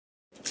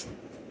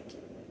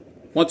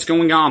What's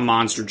going on,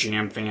 Monster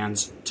Jam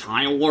fans?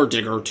 Tyler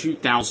Digger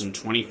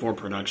 2024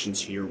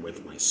 Productions here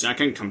with my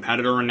second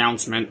competitor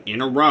announcement in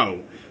a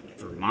row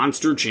for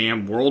Monster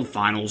Jam World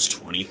Finals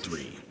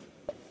 23.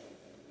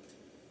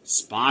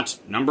 Spot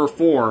number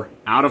 4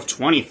 out of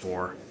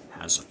 24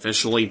 has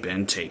officially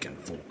been taken,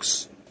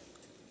 folks.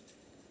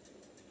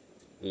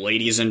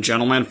 Ladies and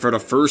gentlemen, for the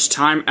first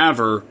time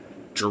ever,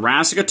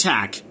 Jurassic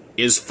Attack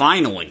is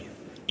finally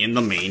in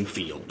the main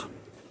field.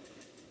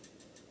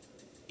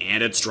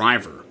 And its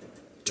driver,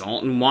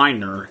 Dalton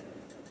Widner,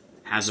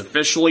 has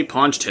officially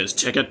punched his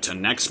ticket to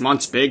next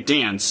month's big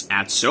dance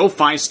at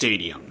SoFi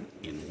Stadium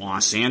in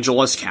Los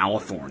Angeles,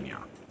 California.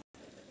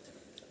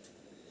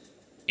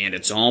 And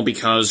it's all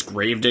because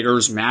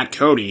Gravedigger's Matt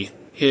Cody,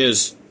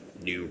 his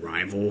new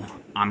rival,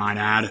 I might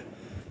add,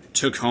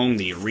 took home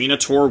the Arena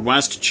Tour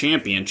West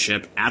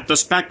Championship at the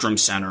Spectrum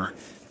Center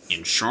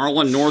in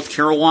Charlotte, North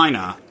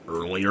Carolina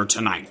earlier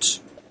tonight.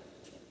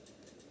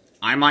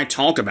 I might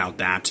talk about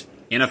that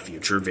in a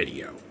future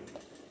video.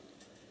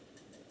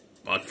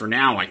 But for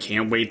now, I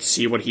can't wait to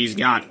see what he's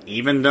got,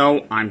 even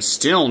though I'm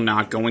still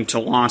not going to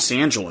Los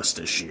Angeles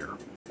this year.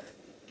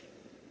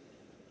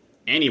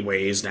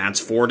 Anyways, that's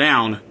 4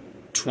 down.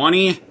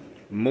 20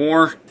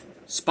 more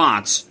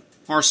spots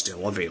are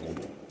still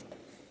available.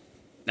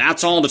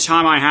 That's all the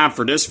time I have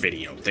for this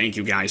video. Thank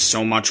you guys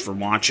so much for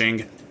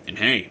watching. And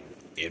hey,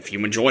 if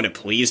you enjoyed it,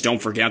 please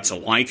don't forget to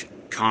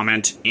like,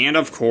 comment, and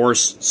of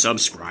course,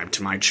 subscribe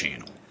to my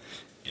channel.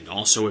 And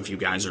also, if you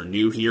guys are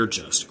new here,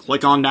 just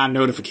click on that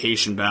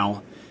notification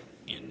bell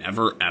and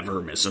never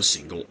ever miss a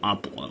single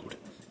upload.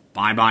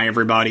 Bye-bye,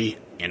 everybody,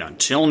 and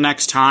until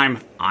next time,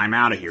 I'm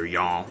out of here,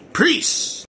 y'all. Peace!